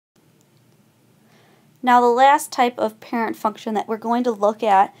Now the last type of parent function that we're going to look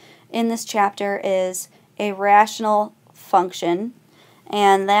at in this chapter is a rational function,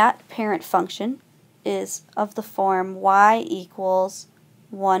 and that parent function is of the form y equals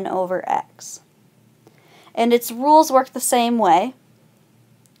 1 over x. And its rules work the same way.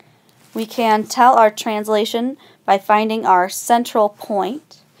 We can tell our translation by finding our central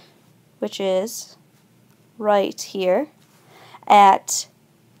point, which is right here at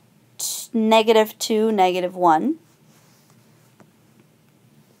 -2, -1.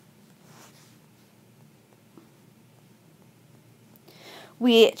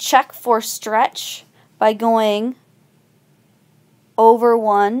 We check for stretch by going over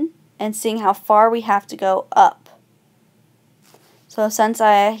 1 and seeing how far we have to go up. So since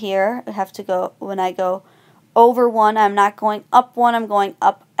I here have to go, when I go over 1, I'm not going up 1, I'm going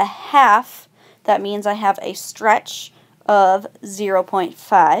up a half. That means I have a stretch of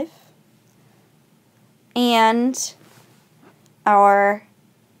 0.5. And our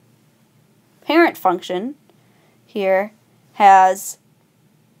parent function here has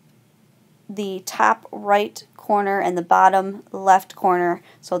the top right corner and the bottom left corner,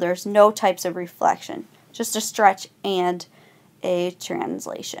 so there's no types of reflection, just a stretch and a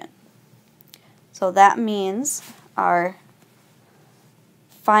translation. So that means our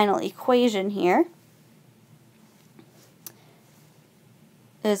final equation here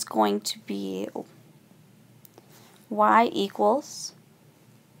is going to be y equals,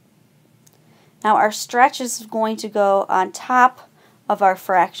 now our stretch is going to go on top of our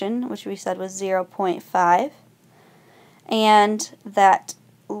fraction, which we said was 0.5, and that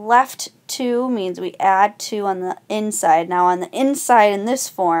left 2 means we add 2 on the inside. Now on the inside in this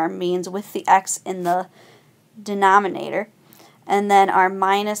form means with the x in the denominator, and then our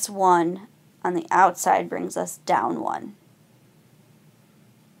 -1 on the outside brings us down 1.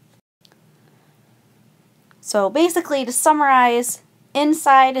 So basically, to summarize,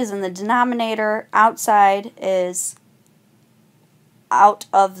 inside is in the denominator, outside is out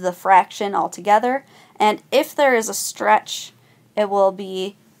of the fraction altogether, and if there is a stretch, it will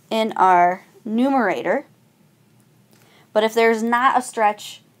be in our numerator. But if there's not a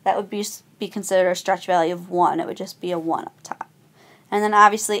stretch, that would be considered a stretch value of 1. It would just be a 1 up top. And then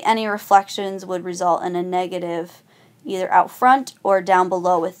obviously any reflections would result in a negative either out front or down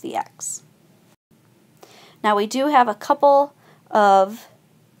below with the x. Now we do have a couple of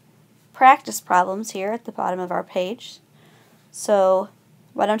practice problems here at the bottom of our page. So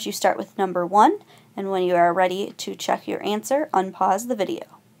why don't you start with number 1, and when you are ready to check your answer, unpause the video.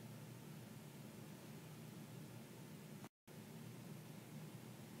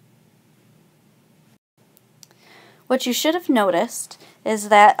 What you should have noticed is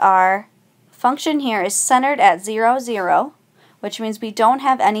that our function here is centered at 0, 0, which means we don't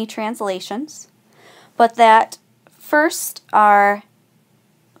have any translations, but that first our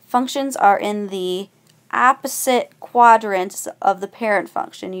functions are in the opposite quadrants of the parent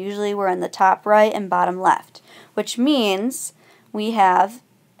function. Usually we're in the top right and bottom left, which means we have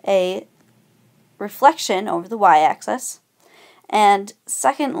a reflection over the y-axis, and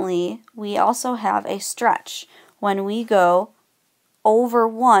secondly, we also have a stretch. When we go over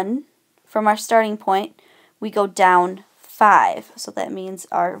 1 from our starting point, we go down 5, so that means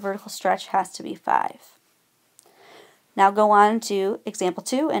our vertical stretch has to be 5. Now go on to example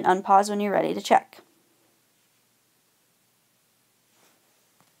 2 and unpause when you're ready to check.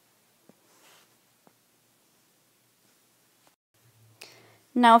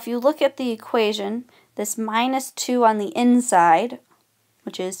 Now if you look at the equation, this -2 on the inside,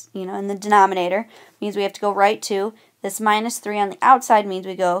 which is, in the denominator, means we have to go right 2. This -3 on the outside means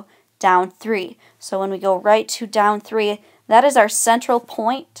we go down 3. So when we go right 2, down 3, that is our central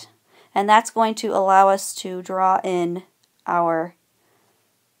point, and that's going to allow us to draw in our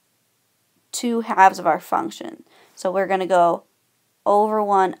 2 halves of our function. So we're going to go over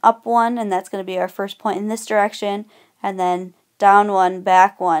 1, up 1, and that's going to be our first point in this direction, and then down 1,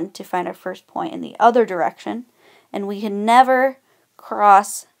 back 1 to find our first point in the other direction. And we can never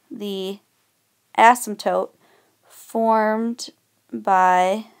cross the asymptote formed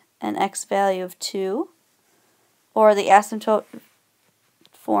by an x value of 2 or the asymptote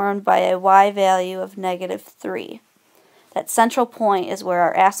formed by a y value of -3. That central point is where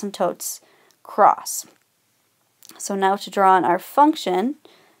our asymptotes cross. So now to draw on our function,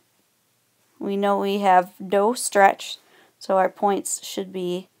 we know we have no stretch, so our points should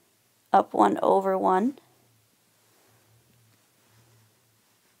be up 1 over 1.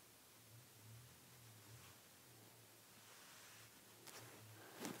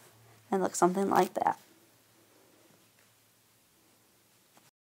 And look something like that.